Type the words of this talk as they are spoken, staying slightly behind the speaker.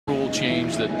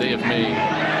change that they have made.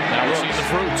 Now we're seeing the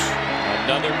fruits.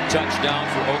 Another touchdown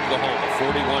for Oklahoma,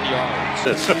 41 yards.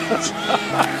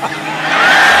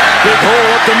 Big hole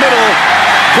up the middle.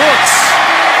 Brooks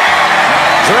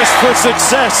dressed for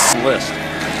success. List.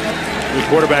 New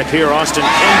quarterback here, Austin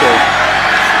Kendall.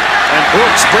 And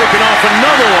Brooks breaking off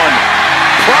another one.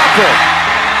 Proper.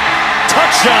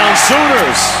 Touchdown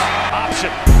Sooners.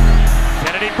 Option.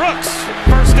 Kennedy Brooks.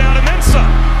 First down and then some.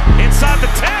 Inside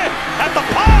the 10. At the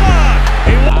pylon.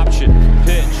 Option.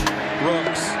 Pitch.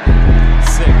 Brooks.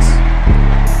 6.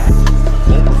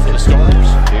 Over for the starters.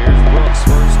 Here's Brooks.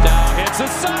 First down. Hits the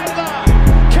sideline.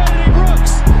 Kennedy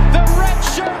Brooks, the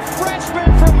redshirt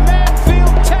freshman from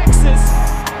Manfield, Texas,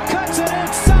 cuts it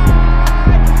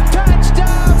inside.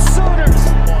 Touchdown Sooners.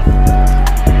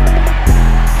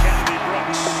 Kennedy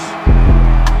Brooks.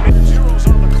 Zeros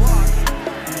on the clock.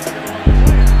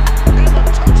 And a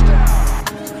touchdown.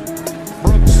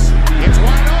 Brooks. It's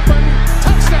wide open.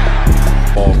 Touchdown.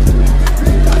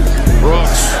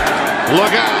 Brooks.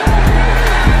 Look out.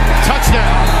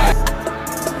 Touchdown.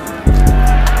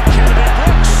 Kennedy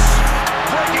Brooks.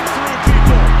 Breaking through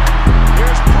people.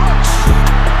 Here's Brooks.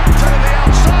 To the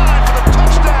outside for the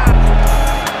touchdown.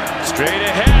 Straight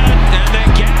ahead. And they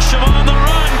gash him on the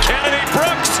run. Kennedy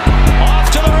Brooks.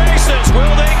 Off to the races.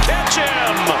 Will they catch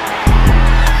him?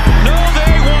 No,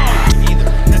 they won't. Either.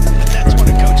 That's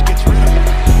when a coach gets rid of him.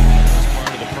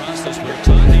 Part of the process we're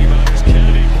talking about is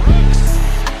Kennedy Brooks.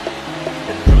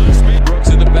 Brooks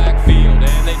in the backfield,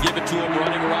 and they give it to him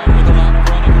running right with a lot of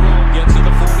running room. Gets to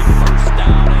the 41st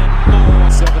down and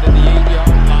more. 7 at the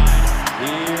 8-yard line.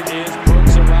 Here is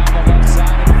Brooks around the left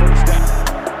side and first down.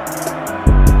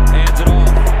 Hands it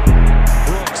off.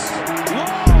 Brooks. Whoa!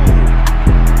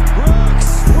 Brooks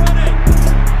running.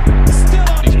 Still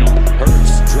on.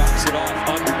 Hurts drops it off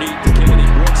underneath to Kennedy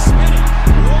Brooks. Spinning.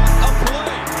 What a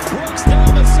play. Brooks down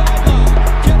the sideline.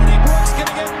 Kennedy Brooks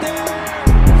gonna get there.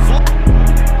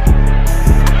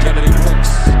 Kennedy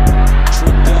Brooks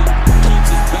tripped up, keeps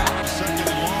his balance. Second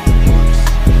and long. Brooks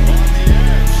on the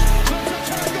edge.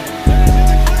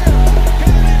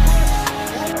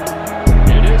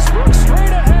 It is Brooks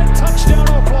straight ahead. Touchdown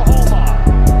Oklahoma.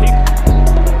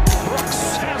 Brooks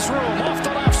has room off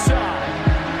the left side.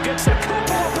 Gets a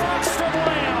couple of blocks from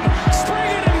Lamb.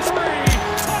 Springing in 3.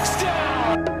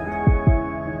 Touchdown.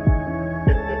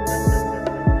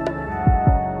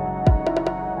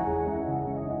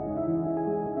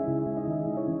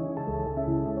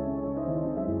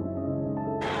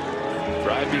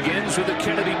 Drive begins with a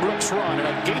Kennedy Brooks run and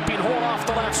a gaping hole off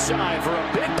the left side for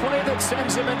a big play that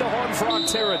sends him into Horned Frog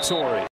territory.